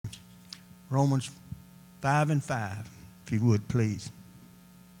Romans 5:5, if you would, please.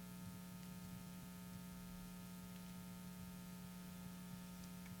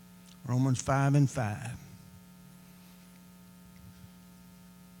 Romans 5:5.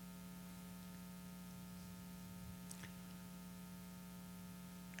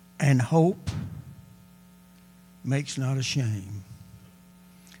 And hope makes not ashamed,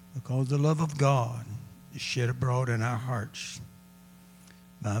 because the love of God is shed abroad in our hearts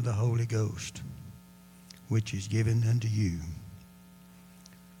by the Holy Ghost, which is given unto you.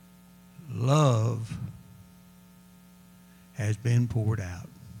 Love has been poured out.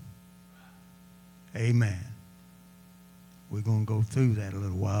 Amen. We're going to go through that a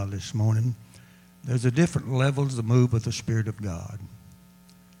little while this morning. There's a different levels of move of the Spirit of God.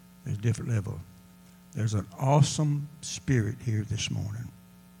 There's a different level. There's an awesome spirit here this morning.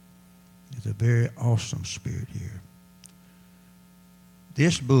 There's a very awesome spirit here.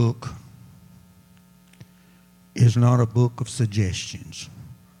 This book is not a book of suggestions.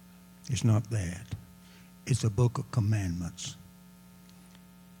 It's not that. It's a book of commandments.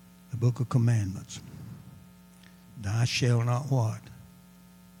 The book of commandments. Thou shalt not what?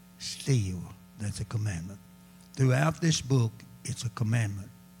 Steal. That's a commandment. Throughout this book, it's a commandment.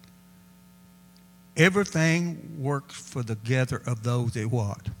 Everything works for the gather of those that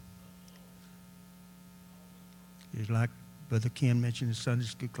what? It's like Brother Ken mentioned in Sunday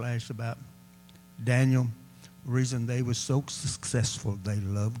school class about Daniel. The reason they were so successful, they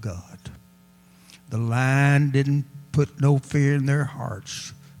loved God. The lion didn't put no fear in their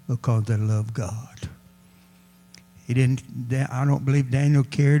hearts because they loved God. I don't believe Daniel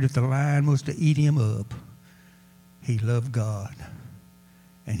cared if the lion was to eat him up. He loved God.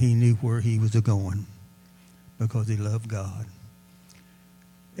 And he knew where he was going because he loved God.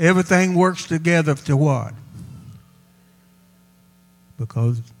 Everything works together to what?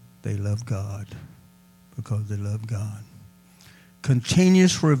 Because they love God. Because they love God.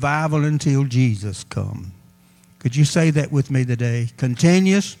 Continuous revival until Jesus comes. Could you say that with me today?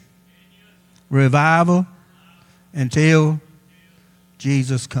 Continuous revival until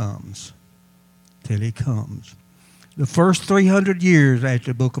Jesus comes. Till he comes. The first 300 years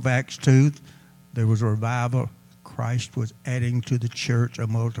after the book of Acts 2, there was a revival. Christ was adding to the church and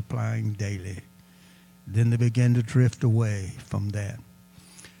multiplying daily. Then they began to drift away from that.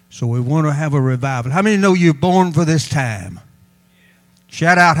 So we want to have a revival. How many know you're born for this time?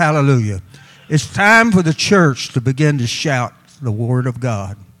 Shout out hallelujah. It's time for the church to begin to shout the word of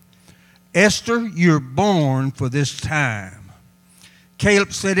God. Esther, you're born for this time.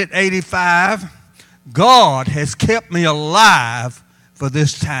 Caleb said at 85, God has kept me alive for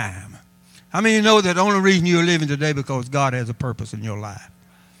this time. How many know that the only reason you're living today because God has a purpose in your life?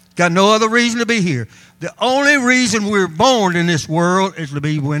 Got no other reason to be here. The only reason we're born in this world is to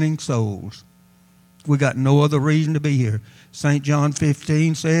be winning souls. We got no other reason to be here. St. John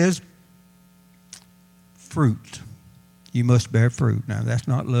 15 says, fruit. You must bear fruit. Now, that's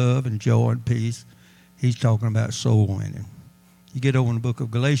not love and joy and peace. He's talking about soul winning. You get over in the book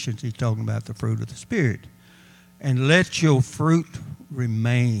of Galatians, he's talking about the fruit of the Spirit. And let your fruit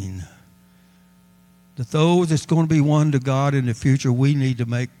remain. Those that's going to be won to God in the future, we need to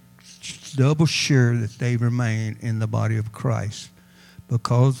make double sure that they remain in the body of Christ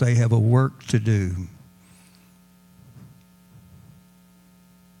because they have a work to do.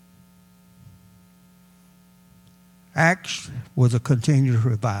 Acts was a continuous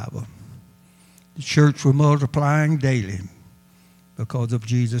revival. The church was multiplying daily because of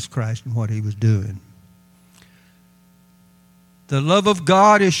Jesus Christ and what he was doing. The love of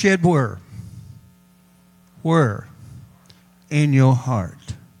God is shed where? Where? In your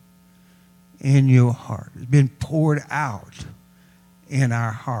heart. In your heart. It's been poured out in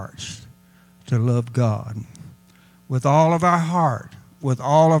our hearts to love God with all of our heart, with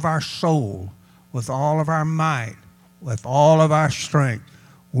all of our soul, with all of our might, with all of our strength.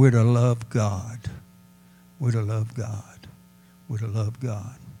 We're to love God. We're to love God. We're to love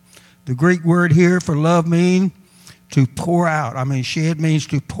God. The Greek word here for love means to pour out. Shed means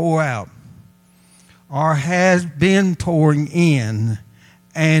to pour out. Or has been pouring in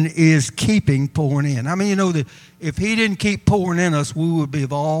and is keeping pouring in. You know that if he didn't keep pouring in us, we would be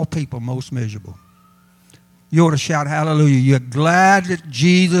of all people most miserable. You ought to shout hallelujah. You're glad that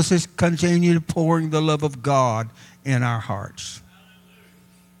Jesus is continuing pouring the love of God in our hearts.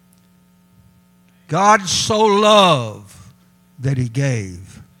 God so loved that he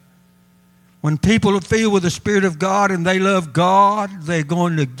gave. When people are filled with the Spirit of God and they love God, they're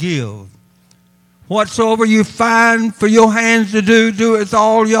going to give. Whatsoever you find for your hands to do, do it with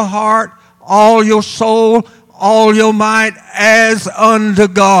all your heart, all your soul, all your might, as unto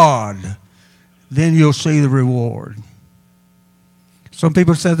God. then you'll see the reward. Some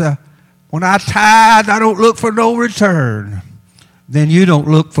people say that when I tithe, I don't look for no return. Then you don't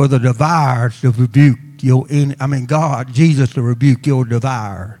look for the devourer to rebuke God, Jesus, to rebuke your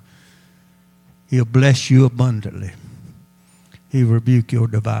devourer. He'll bless you abundantly. He'll rebuke your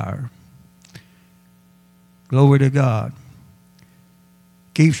devourer. Glory to God.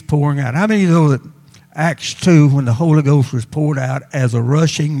 Keeps pouring out. How many of you know that Acts 2, when the Holy Ghost was poured out as a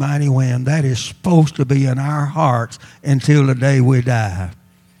rushing mighty wind, that is supposed to be in our hearts until the day we die?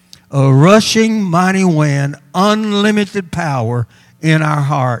 A rushing mighty wind, unlimited power in our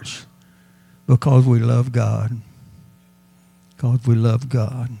hearts because we love God. Because we love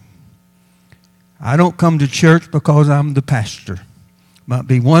God. I don't come to church because I'm the pastor. Might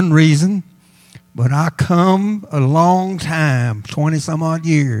be one reason, but I come a long time, 20-some odd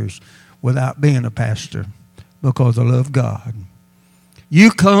years, without being a pastor because I love God. You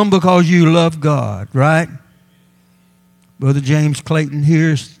come because you love God, right? Brother James Clayton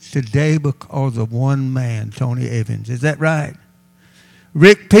here is today because of one man, Tony Evans. Is that right?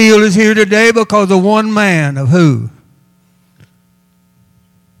 Rick Peel is here today because of one man. Of who?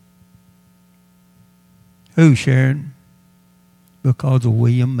 Who, Sharon? Because of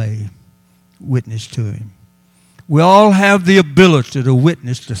William May. Witness to him. We all have the ability to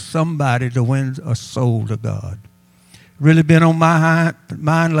witness to somebody to win a soul to God. Really been on my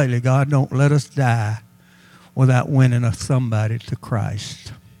mind lately. God, don't let us die without winning somebody to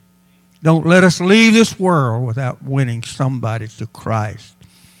Christ. Don't let us leave this world without winning somebody to Christ.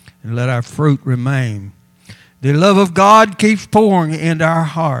 And let our fruit remain. The love of God keeps pouring into our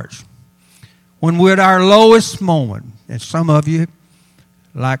hearts. When we're at our lowest moment, and some of you,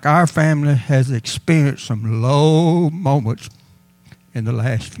 like our family, has experienced some low moments in the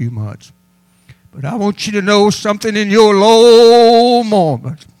last few months. But I want you to know something in your low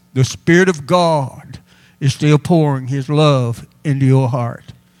moment. The Spirit of God is still pouring His love into your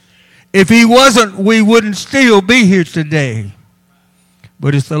heart. If He wasn't, we wouldn't still be here today.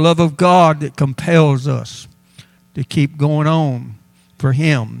 But it's the love of God that compels us to keep going on for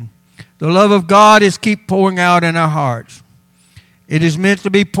Him. The love of God is keep pouring out in our hearts. It is meant to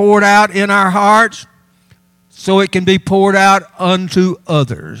be poured out in our hearts so it can be poured out unto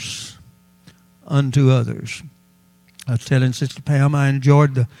others. Unto others. I was telling Sister Pam I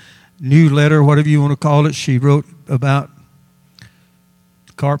enjoyed the new letter, whatever you want to call it, she wrote about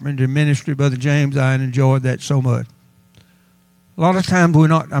carpenter ministry, Brother James. I enjoyed that so much. A lot of times I'm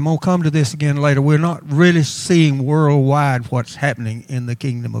going to come to this again later, we're not really seeing worldwide what's happening in the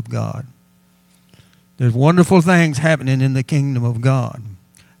kingdom of God. There's wonderful things happening in the kingdom of God.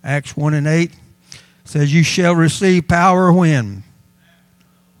 Acts 1:8 says, you shall receive power when?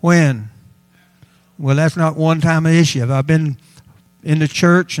 When? Well, that's not one-time issue. I've been in the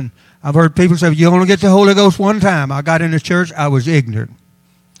church and I've heard people say, you only get the Holy Ghost one time. I got in the church, I was ignorant.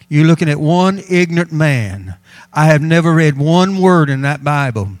 You're looking at one ignorant man. I have never read one word in that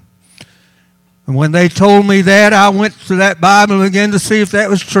Bible. And when they told me that, I went to that Bible and began to see if that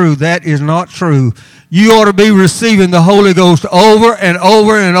was true. That is not true. You ought to be receiving the Holy Ghost over and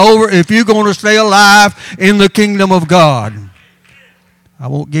over and over if you're going to stay alive in the kingdom of God. I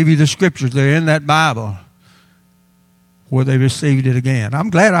won't give you the scriptures. They're in that Bible where they received it again. I'm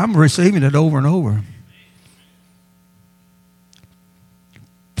glad I'm receiving it over and over.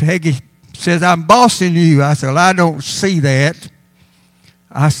 Peggy says, I'm bossing you. I said, well, I don't see that.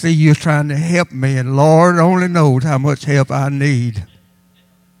 I see you trying to help me, and Lord only knows how much help I need.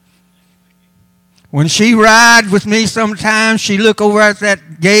 When she rides with me sometimes, she look over at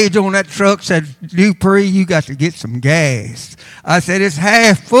that gauge on that truck, said, Dupree, you got to get some gas. I said, it's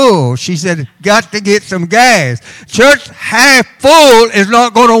half full. She said, got to get some gas. Church, half full is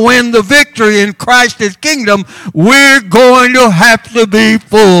not going to win the victory in Christ's kingdom. We're going to have to be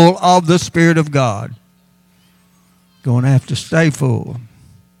full of the Spirit of God. Going to have to stay full.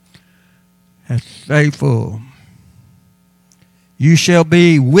 Have to stay full. You shall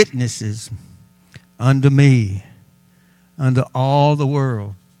be witnesses unto me, unto all the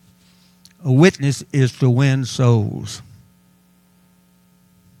world. A witness is to win souls.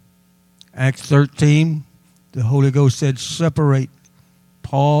 Acts 13, the Holy Ghost said, separate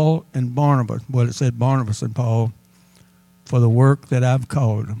Paul and Barnabas. Well, it said Barnabas and Paul for the work that I've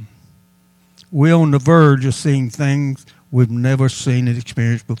called them. We're on the verge of seeing things we've never seen and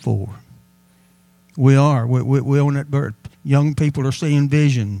experienced before. We are. We're on that verge. Young people are seeing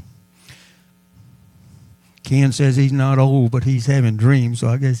vision. Ken says he's not old, but he's having dreams, so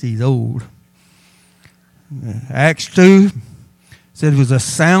I guess he's old. Acts 2 said it was a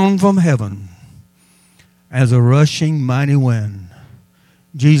sound from heaven as a rushing mighty wind.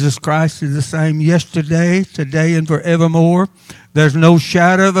 Jesus Christ is the same yesterday, today, and forevermore. There's no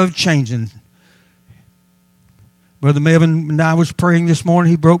shadow of changing. Brother Melvin and I was praying this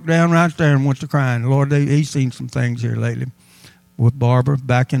morning. He broke down right there and went to crying. Lord, he's seen some things here lately with Barbara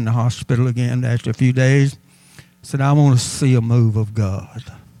back in the hospital again after a few days. Said, I want to see a move of God.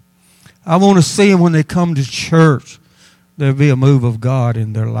 I want to see them when they come to church. There'll be a move of God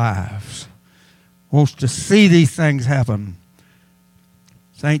in their lives. Wants to see these things happen.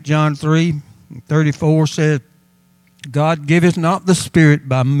 St. John 3:34 said, God giveth not the Spirit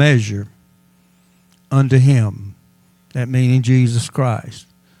by measure unto him. That meaning Jesus Christ.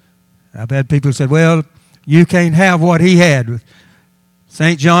 I've had people say, well, you can't have what he had.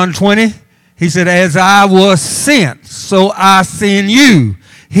 St. John 20, he said, as I was sent, so I send you.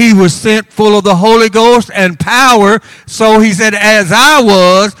 He was sent full of the Holy Ghost and power. So he said, as I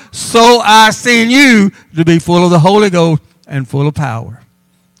was, so I send you to be full of the Holy Ghost and full of power.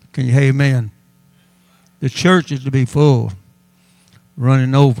 Can you hear amen? The church is to be full,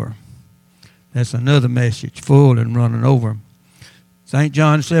 running over. That's another message, full and running over. St.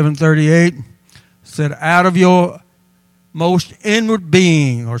 John 7:38 said, out of your most inward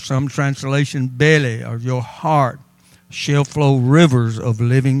being, or some translation, belly, or your heart, shall flow rivers of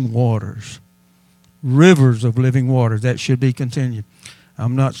living waters. Rivers of living waters. That should be continued.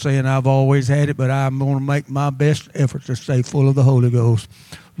 I'm not saying I've always had it, but I'm going to make my best effort to stay full of the Holy Ghost,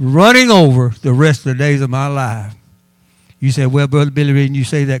 running over the rest of the days of my life. You say, well, Brother Billy Reed, you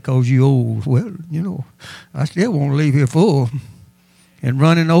say that because you're old. Well, you know, I still want to leave here full and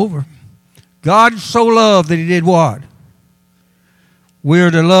running over. God so loved that he did what? We're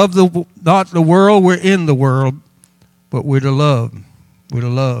to love not the world, we're in the world, but we're to love. We're to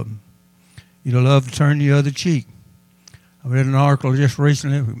love. You're to love to turn the other cheek. I read an article just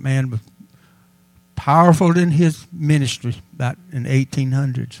recently, a man was powerful in his ministry about in the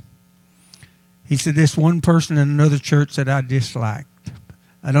 1800s. He said, this one person in another church that I disliked.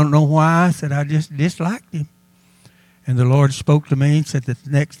 I don't know why. I said, I just disliked him. And the Lord spoke to me and said, the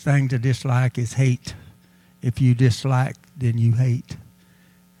next thing to dislike is hate. If you dislike, then you hate.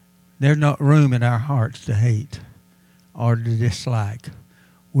 There's not room in our hearts to hate or to dislike.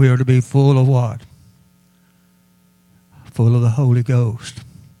 We are to be full of what? Full of the Holy Ghost.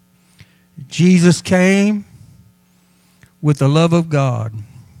 Jesus came with the love of God,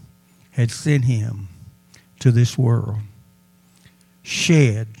 had sent him to this world.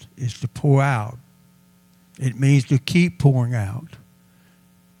 Shed is to pour out. It means to keep pouring out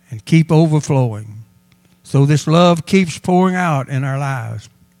and keep overflowing. So this love keeps pouring out in our lives.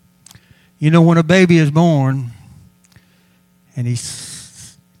 You know, when a baby is born and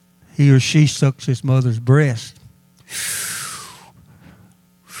he or she sucks his mother's breast,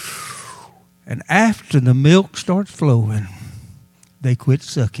 and after the milk starts flowing, they quit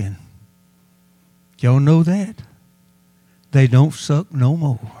sucking. Y'all know that? They don't suck no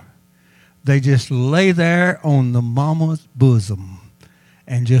more. They just lay there on the mama's bosom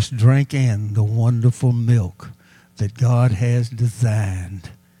and just drink in the wonderful milk that God has designed.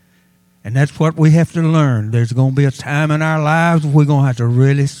 And that's what we have to learn. There's going to be a time in our lives we're going to have to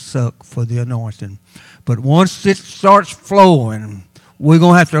really suck for the anointing. But once it starts flowing, we're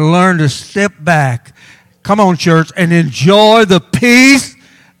going to have to learn to step back, come on, church, and enjoy the peace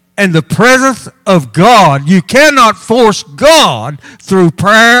and the presence of God. You cannot force God through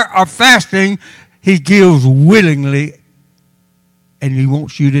prayer or fasting. He gives willingly, and he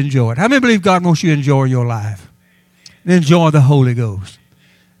wants you to enjoy it. How many believe God wants you to enjoy your life? Enjoy the Holy Ghost.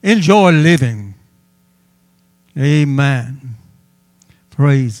 Enjoy living. Amen.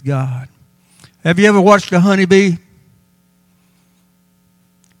 Praise God. Have you ever watched a honeybee?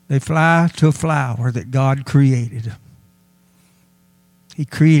 They fly to a flower that God created. He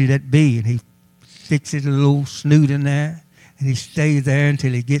created that bee, and he sticks his little snoot in there, and he stays there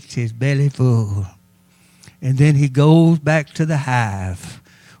until he gets his belly full. And then he goes back to the hive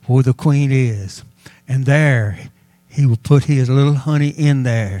where the queen is. And there he will put his little honey in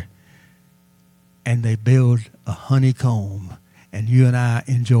there, and they build a honeycomb, and you and I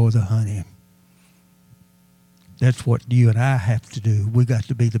enjoy the honey. That's what you and I have to do. We got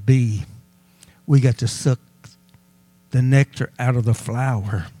to be the bee. We got to suck the nectar out of the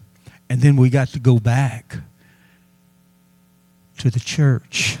flower, and then we got to go back to the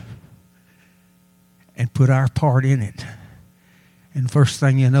church and put our part in it. And first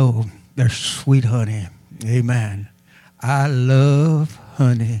thing you know, there's sweet honey. Amen. I love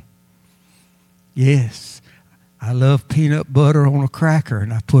honey. Yes. I love peanut butter on a cracker,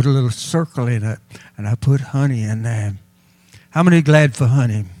 and I put a little circle in it, and I put honey in there. How many are glad for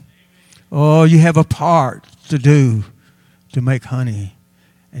honey? Oh, you have a part to do to make honey.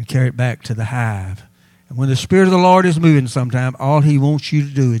 and carry it back to the hive. And when the Spirit of the Lord is moving sometime, all he wants you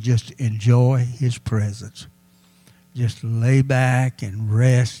to do is just enjoy his presence. Just lay back and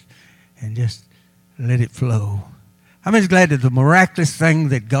rest and just let it flow. How many is glad that the miraculous thing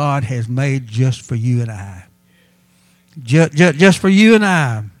that God has made just for you and I? Just for you and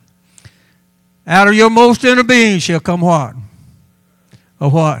I. Out of your most inner being shall come what? A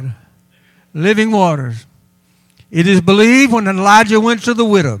what? Living waters. It is believed when Elijah went to the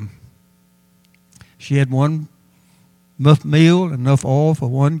widow, she had enough meal, enough oil for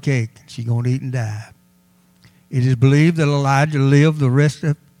one cake. She's going to eat and die. It is believed that Elijah lived the rest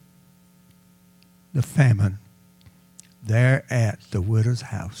of the famine there at the widow's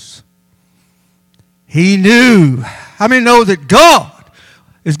house. He knew. How many know that God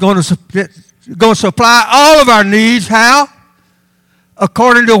is going to supply all of our needs? How?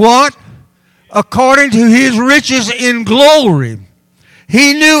 According to what? According to his riches in glory.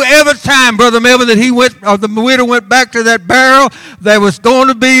 He knew every time, Brother Melvin, that the widow went back to that barrel, there was going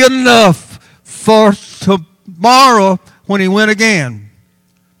to be enough for tomorrow when he went again.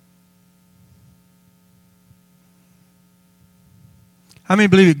 How many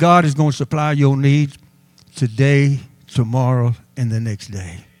believe that God is going to supply your needs today, tomorrow, and the next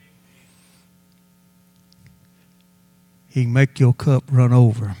day? He can make your cup run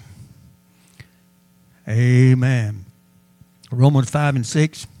over. Amen. Romans 5 and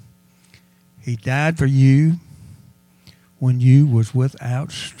 6. He died for you when you was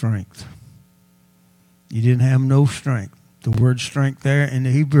without strength. You didn't have no strength. The word strength there in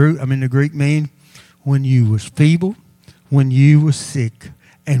the Greek means when you was feeble, when you was sick,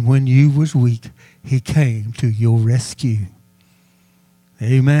 and when you was weak, he came to your rescue.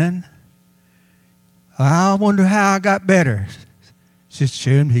 Amen. I wonder how I got better. Sister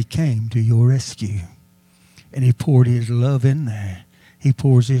Sharon, he came to your rescue. And he poured his love in there. He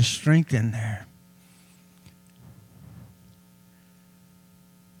pours his strength in there.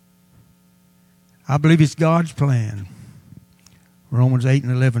 I believe it's God's plan. Romans 8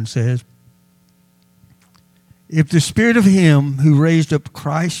 and 11 says, if the Spirit of him who raised up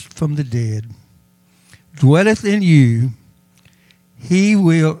Christ from the dead dwelleth in you, he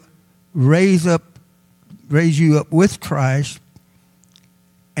will raise you up with Christ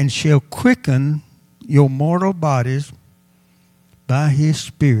and shall quicken your mortal bodies by his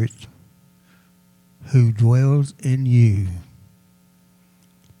Spirit who dwells in you.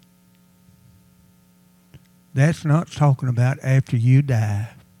 That's not talking about after you die.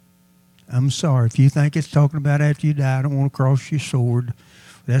 I'm sorry. If you think it's talking about after you die, I don't want to cross your sword.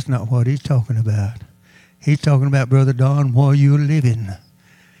 That's not what he's talking about. He's talking about, Brother Don, while you're living.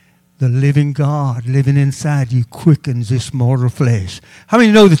 The living God living inside you quickens this mortal flesh. How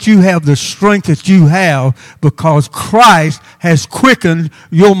many know that you have the strength that you have because Christ has quickened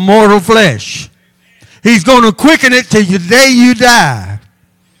your mortal flesh? He's going to quicken it till the day you die.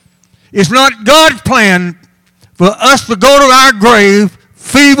 It's not God's plan for us to go to our grave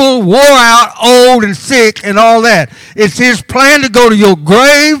feeble, wore out, old, and sick, and all that. It's his plan to go to your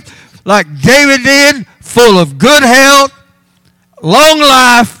grave like David did, full of good health, long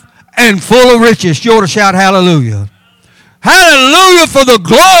life, and full of riches. You ought to shout hallelujah. Hallelujah for the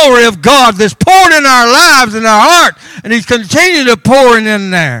glory of God that's poured in our lives and our heart. And he's continuing to pour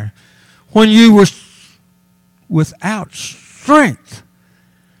in there. When you were without strength.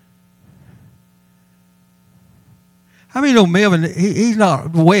 How many know Melvin, he's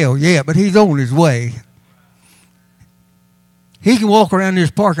not well yet, but he's on his way. He can walk around this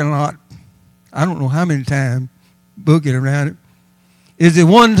parking lot, I don't know how many times, boogieing around it. Is it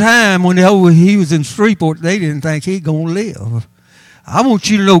one time when he was in Shreveport, they didn't think he'd going to live. I want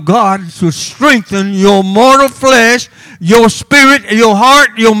you to know God to strengthen your mortal flesh, your spirit, your heart,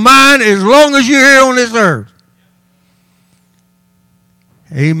 your mind, as long as you're here on this earth.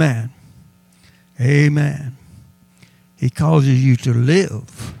 Amen. Amen. He causes you to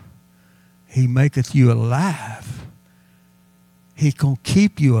live. He maketh you alive. He can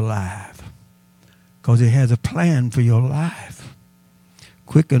keep you alive because he has a plan for your life.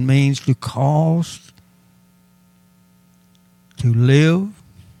 Quicken means to cause, to live,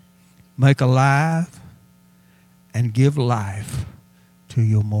 make alive, and give life to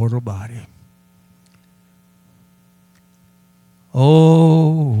your mortal body.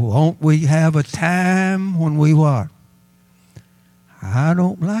 Oh, won't we have a time when we what? I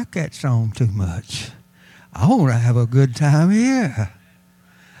don't like that song too much. I want to have a good time here.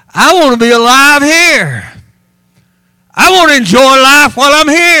 I want to be alive here. I want to enjoy life while I'm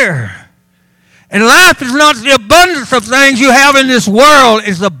here. And life is not the abundance of things you have in this world.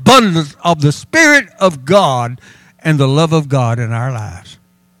 It's the abundance of the Spirit of God and the love of God in our lives.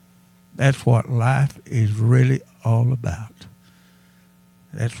 That's what life is really all about.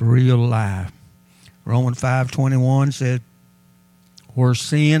 That's real life. Romans 5:21 said, where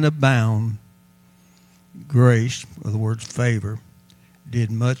sin abound, grace, in other words, favor, did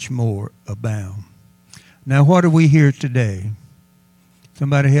much more abound. Now, what do we hear today?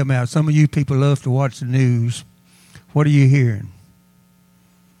 Somebody help me out. Some of you people love to watch the news. What are you hearing?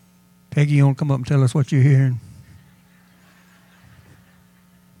 Peggy, you want to come up and tell us what you're hearing?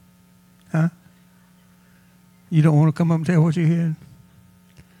 Huh? You don't want to come up and tell what you're hearing?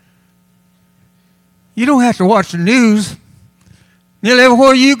 You don't have to watch the news. Nearly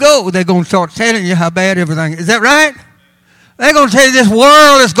everywhere you go, they're going to start telling you how bad everything is. Is that right? They're going to tell you this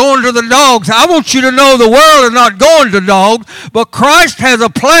world is going to the dogs. I want you to know the world is not going to the dogs, but Christ has a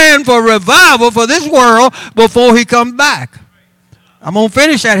plan for revival for this world before he comes back. I'm going to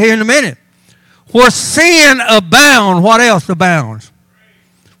finish that here in a minute. Where sin abounds, what else abounds?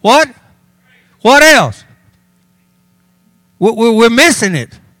 What? What else? We're missing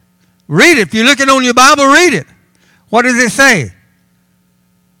it. Read it. If you're looking on your Bible, read it. What does it say?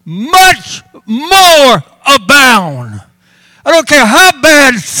 Much more abound. I don't care how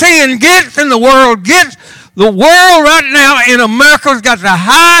bad sin gets and the world gets. The world right now in America has got the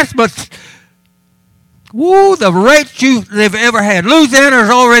highest, but the rate they've ever had. Louisiana is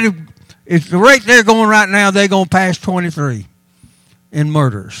already, it's the rate they're going right now, they're going past 23 in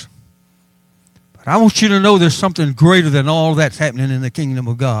murders. But I want you to know there's something greater than all that's happening in the kingdom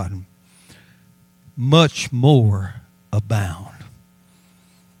of God. Much more abound.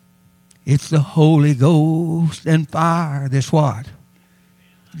 It's the Holy Ghost and fire that's what?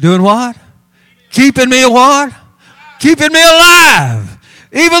 Doing what? Keeping me what? Keeping me alive.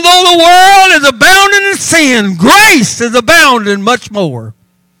 Even though the world is abounding in sin, grace is abounding much more.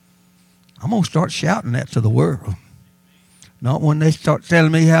 I'm going to start shouting that to the world. Not when they start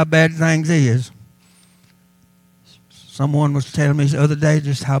telling me how bad things is. Someone was telling me the other day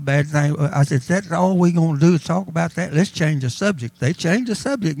just how bad things. I said, that's all we're going to do is talk about that. Let's change the subject. They changed the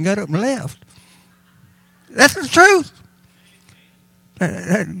subject and got up and left. That's the truth.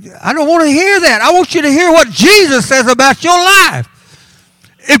 I don't want to hear that. I want you to hear what Jesus says about your life.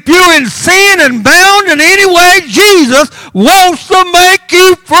 If you're in sin and bound in any way, Jesus wants to make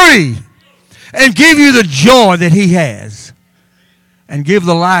you free and give you the joy that he has and give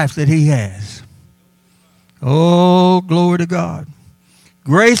the life that he has. Oh, glory to God.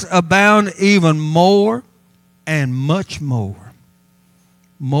 Grace abound even more and much more.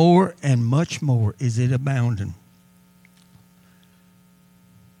 More and much more is it abounding.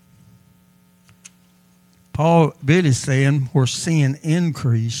 Paul Billy's saying where sin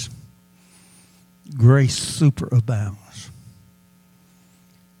increase, grace superabounds.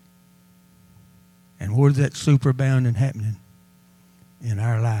 And where is that superabounding happening? In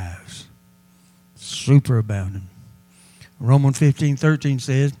our lives. Superabounding. Romans 15:13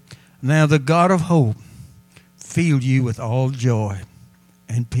 says, now the God of hope fill you with all joy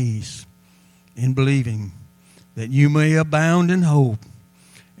and peace in believing that you may abound in hope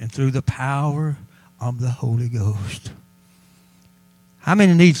and through the power of the Holy Ghost. How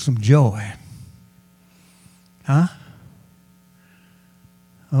many need some joy? Huh?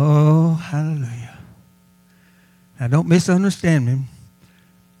 Oh, hallelujah. Now don't misunderstand me.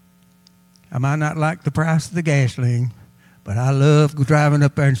 I might not like the price of the gasoline, but I love driving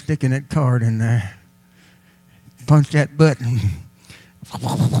up there and sticking that card in there. Punch that button.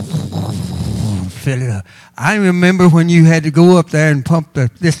 Fill it up. I remember when you had to go up there and pump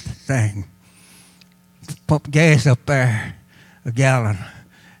this thing. Pump gas up there, a gallon.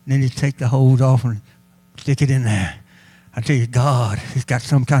 And then you take the hose off and stick it in there. I tell you, God has got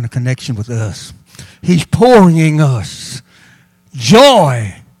some kind of connection with us. He's pouring in us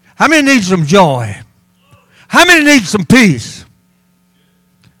joy. How many need some joy? How many need some peace?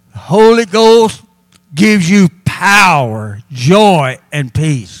 The Holy Ghost gives you power, joy, and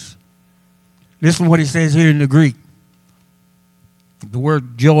peace. Listen to what he says here in the Greek. The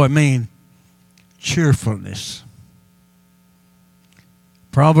word joy means cheerfulness.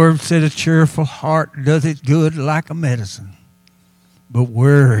 Proverbs said a cheerful heart does it good like a medicine, but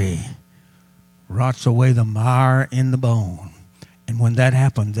worry rots away the mire in the bone. And when that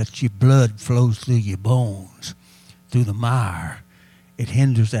happens, that your blood flows through your bones, through the mire. It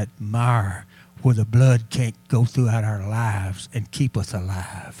hinders that mire where the blood can't go throughout our lives and keep us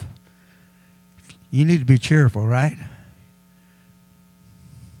alive. You need to be cheerful, right?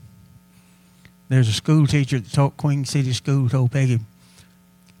 There's a school teacher that taught Queen City School, told Peggy,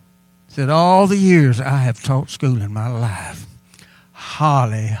 said, all the years I have taught school in my life,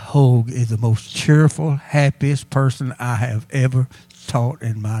 Holly Hogue is the most cheerful, happiest person I have ever taught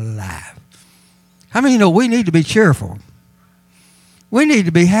in my life. How many know we need to be cheerful? We need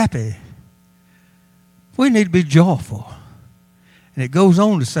to be happy. We need to be joyful. And it goes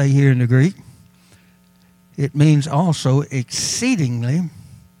on to say here in the Greek, it means also exceedingly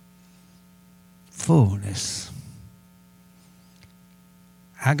fullness.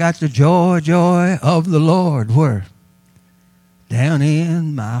 I got the joy of the Lord. Where? Down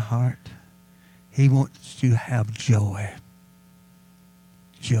in my heart. He wants you to have joy.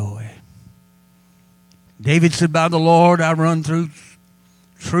 Joy. David said, by the Lord I run through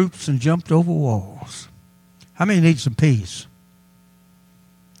troops and jumped over walls. How many need some peace?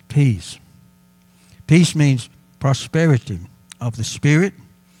 Peace. Peace means prosperity of the spirit,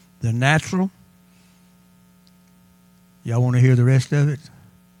 the natural. Y'all want to hear the rest of it?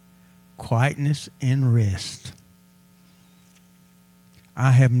 Quietness and rest.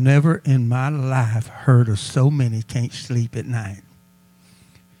 I have never in my life heard of so many can't sleep at night.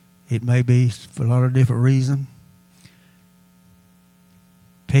 It may be for a lot of different reasons.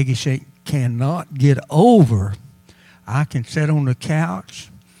 Peggy Shank cannot get over. I can sit on the couch.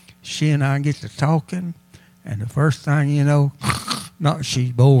 She and I get to talking. And the first thing you know, not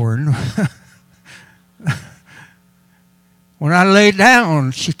she's born. When I lay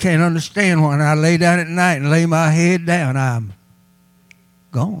down, she can't understand. When I lay down at night and lay my head down, I'm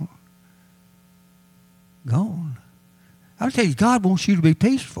gone. Gone. I'll tell you, God wants you to be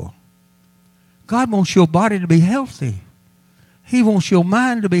peaceful. God wants your body to be healthy. He wants your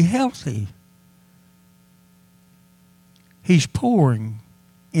mind to be healthy. He's pouring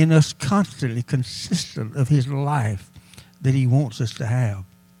in us constantly, consistent of his life that he wants us to have.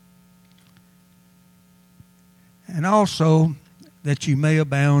 And also that you may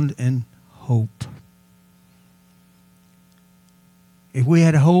abound in hope. If we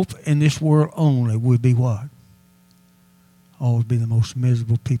had hope in this world only, we'd be what? Oh, we'd be the most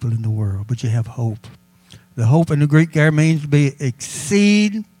miserable people in the world. But you have hope. The hope in the Greek there means to be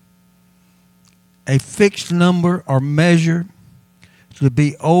exceed a fixed number or measure, to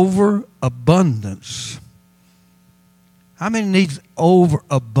be over abundance. How many needs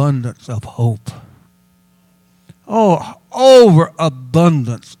overabundance of hope? Oh,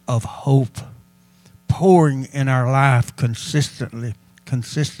 overabundance of hope pouring in our life consistently.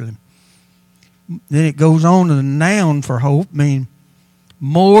 Then it goes on to the noun for hope, mean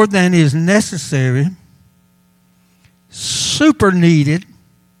more than is necessary, super needed,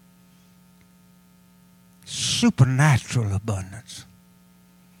 supernatural abundance.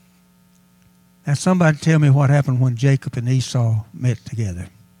 Now somebody tell me what happened when Jacob and Esau met together.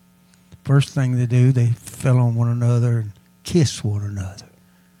 First thing they do, they fell on one another and kissed one another.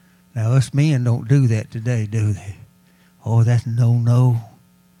 Now us men don't do that today, do they? Oh, that's no.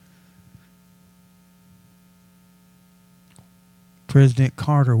 President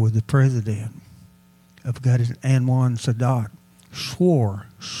Carter was the president of Anwar Sadat.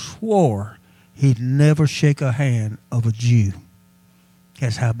 Swore he'd never shake a hand of a Jew.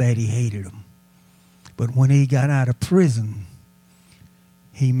 That's how bad he hated them. But when he got out of prison,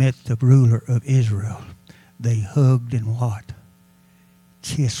 he met the ruler of Israel. They hugged and what?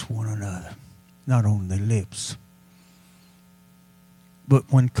 Kissed one another. Not on their lips.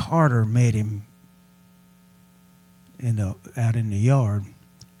 But when Carter met him out in the yard,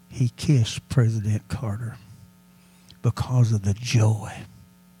 he kissed President Carter because of the joy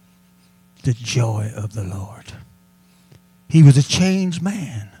of the Lord. He was a changed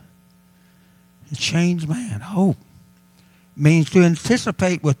man. A changed man. Hope means to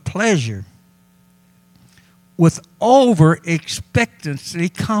anticipate with pleasure, with over expectancy,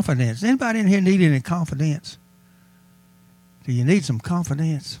 confidence. Anybody in here need any confidence? Do you need some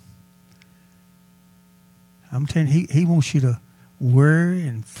confidence? I'm telling you, he wants you to worry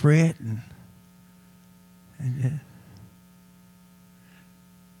and fret and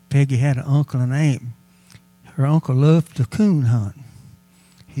Peggy had an uncle and aunt. Her uncle loved to coon hunt.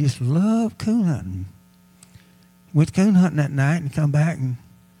 He just loved coon hunting. Went coon hunting that night and come back, and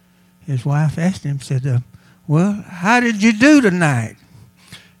his wife asked him, said, well, how did you do tonight?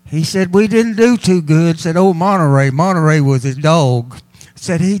 He said, we didn't do too good. Said, oh, Monterey was his dog.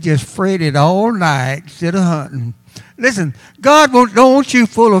 Said he just fretted all night instead of hunting. Listen, God don't want you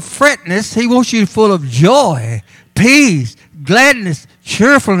full of fretness. He wants you full of joy, peace, gladness,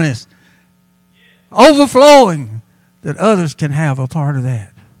 cheerfulness, overflowing, that others can have a part of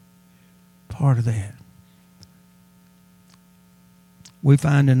that. Part of that. We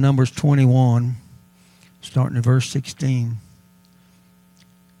find in Numbers 21, starting in verse 16,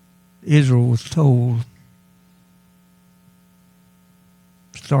 Israel was told,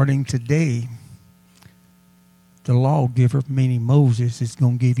 starting today, the lawgiver, meaning Moses, is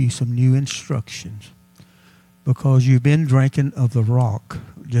going to give you some new instructions because you've been drinking of the rock,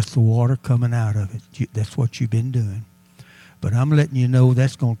 just the water coming out of it. That's what you've been doing. But I'm letting you know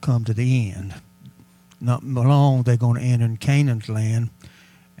that's going to come to the end. Not long, they're going to enter in Canaan's land,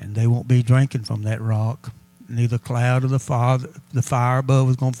 and they won't be drinking from that rock. Neither cloud or the fire above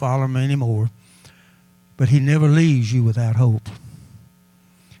is going to follow them anymore. But he never leaves you without hope.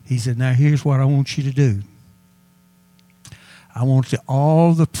 He said, now here's what I want you to do. I want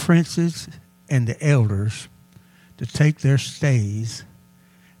all the princes and the elders to take their staves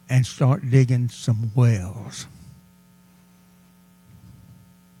and start digging some wells.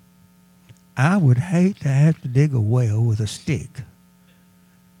 I would hate to have to dig a well with a stick.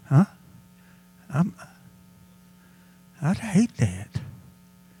 Huh? I'd hate that.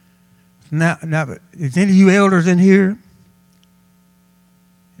 Now, is any of you elders in here?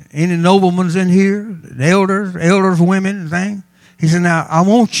 Any noblemen in here? Elders, women, thing? He said, now, I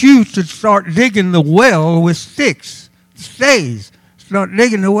want you to start digging the well with sticks, staves. Start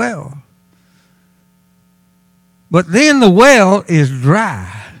digging the well. But then the well is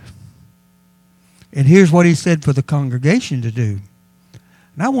dry. And here's what he said for the congregation to do.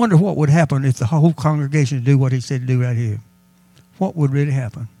 And I wonder what would happen if the whole congregation would do what he said to do right here. What would really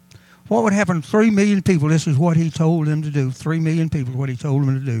happen? What would happen to 3 million people? This is what he told them to do. 3 million people, what he told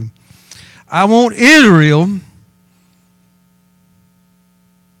them to do. I want Israel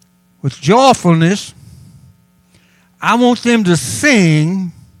with joyfulness. I want them to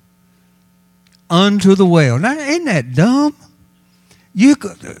sing unto the well. Now, isn't that dumb? You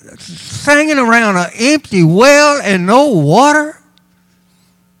singing around an empty well and no water?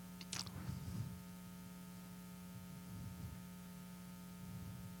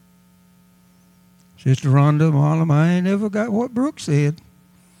 Sister Rhonda, Marlon, I ain't never got what Brooke said.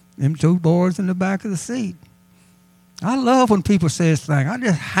 Them 2 boys in the back of the seat. I love when people say this thing. I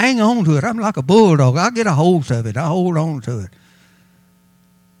just hang on to it. I'm like a bulldog. I get a hold of it. I hold on to it.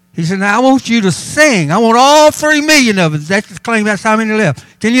 He said, now I want you to sing. I want all 3 million of it. That's the claim. That's how many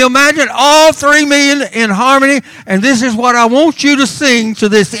left. Can you imagine all 3 million in harmony? And this is what I want you to sing to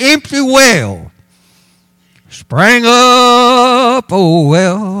this empty well. Sprang up, oh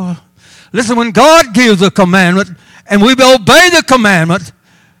well. Listen, when God gives a commandment and we obey the commandment,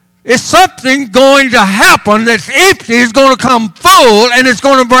 it's something going to happen that's empty. It's going to come full, and it's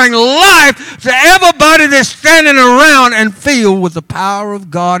going to bring life to everybody that's standing around and filled with the power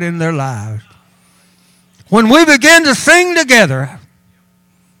of God in their lives. When we begin to sing together,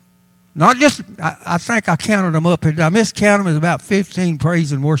 not just, I think I counted them up. I miscounted them as about 15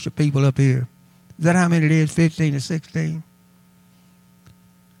 praise and worship people up here. Is that how many it is, 15 or 16?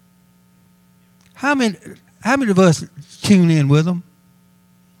 How many of us tune in with them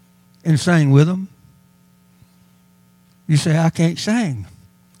and sing with them? You say, I can't sing.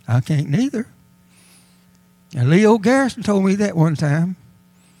 I can't neither. And Leo Garrison told me that one time.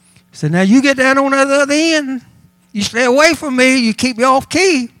 He said, now you get down on the other end. You stay away from me. You keep me off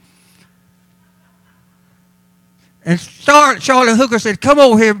key. And Charlie Hooker said, come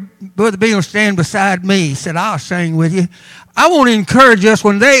over here, Brother Bill, stand beside me. He said, I'll sing with you. I want to encourage us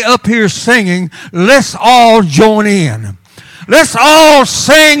when they up here singing, let's all join in. Let's all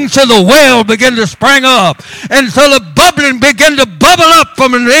sing till the well begin to spring up and till the bubbling begin to bubble up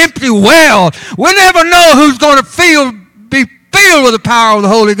from an empty well. We never know who's going to be filled with the power of the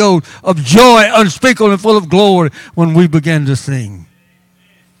Holy Ghost of joy unspeakable and full of glory when we begin to sing.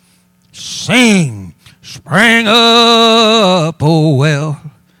 Sing, spring up, oh well.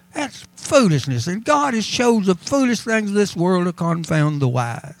 That's foolishness. And God has chosen the foolish things of this world to confound the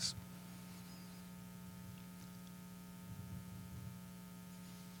wise.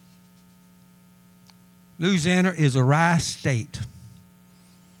 Louisiana is a rice state.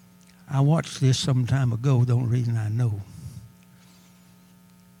 I watched this some time ago, the only reason I know.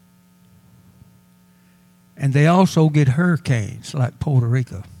 And they also get hurricanes like Puerto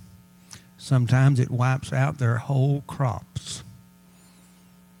Rico. Sometimes it wipes out their whole crops.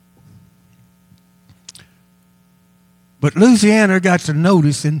 But Louisiana got to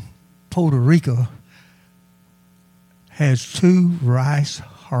notice in Puerto Rico has 2 rice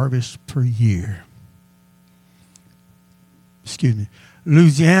harvests per year. Excuse me.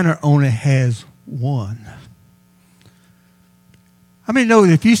 Louisiana only has 1. I mean, know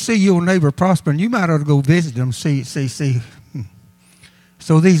that if you see your neighbor prospering, you might ought to go visit them, see.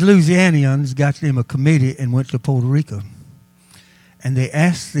 So these Louisianians got them a committee and went to Puerto Rico. And they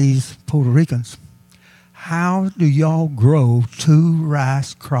asked these Puerto Ricans, how do y'all grow 2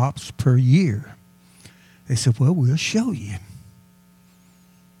 rice crops per year? They said, well, we'll show you.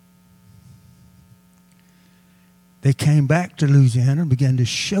 They came back to Louisiana and began to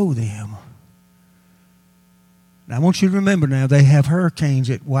show them. Now, I want you to remember now, they have hurricanes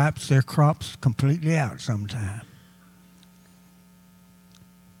that wipes their crops completely out sometime.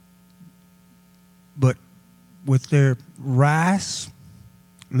 But with their rice,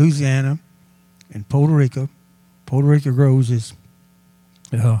 Louisiana, and Puerto Rico grows is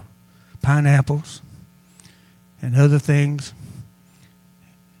pineapples and other things.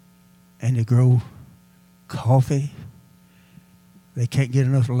 And they grow coffee. They can't get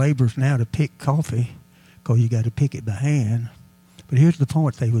enough laborers now to pick coffee because you got to pick it by hand. But here's the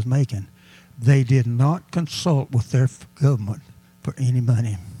point they was making. They did not consult with their government for any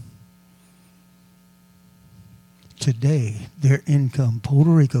money. Today, their income,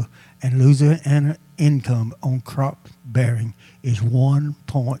 Puerto Rico and Louisiana income on crop bearing is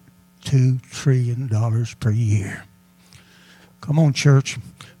 $1.2 trillion per year. Come on, church.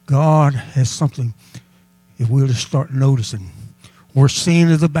 God has something, if we'll just start noticing. Where sin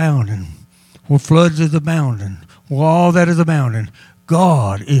is abounding, where floods is abounding, where all that is abounding,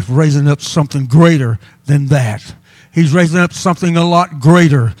 God is raising up something greater than that. He's raising up something a lot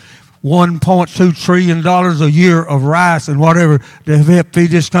greater. $1.2 trillion a year of rice and whatever to help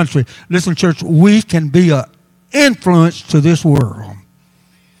feed this country. Listen, church, we can be an influence to this world.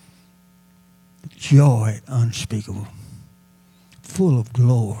 Joy unspeakable, full of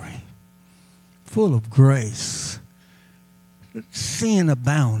glory, full of grace, sin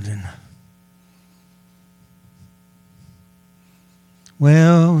abounding.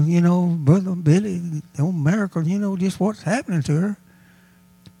 Well, you know, Brother Billy, America, you know just what's happening to her.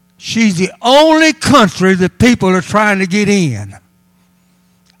 She's the only country that people are trying to get in.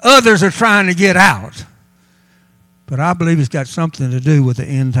 Others are trying to get out. But I believe it's got something to do with the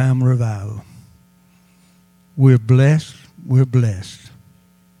end time revival. We're blessed. We're blessed.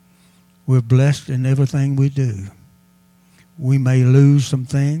 We're blessed in everything we do. We may lose some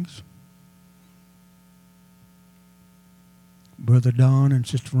things. Brother Don and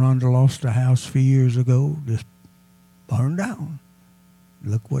Sister Rhonda lost a house a few years ago, just burned down.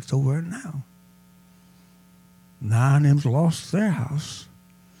 Look what's over there now. 9 of them's lost their house.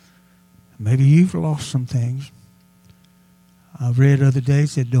 Maybe you've lost some things. I read the other day,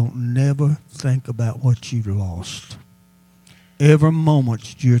 said don't never think about what you've lost. Every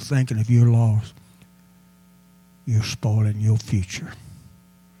moment you're thinking of your loss, you're spoiling your future.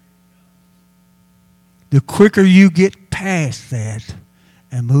 The quicker you get past that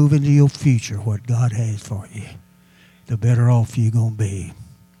and move into your future, what God has for you, the better off you're going to be.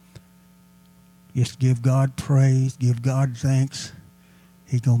 Just give God praise, give God thanks.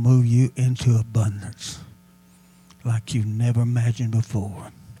 He's going to move you into abundance like you've never imagined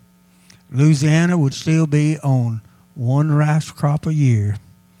before. Louisiana would still be on 1 rice crop a year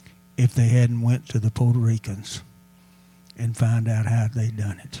if they hadn't went to the Puerto Ricans and find out how they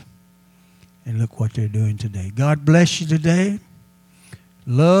done it. And look what they're doing today. God bless you today.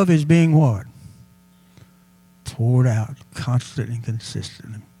 Love is being what? Poured out constantly and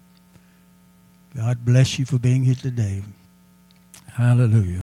consistently. God bless you for being here today. Hallelujah.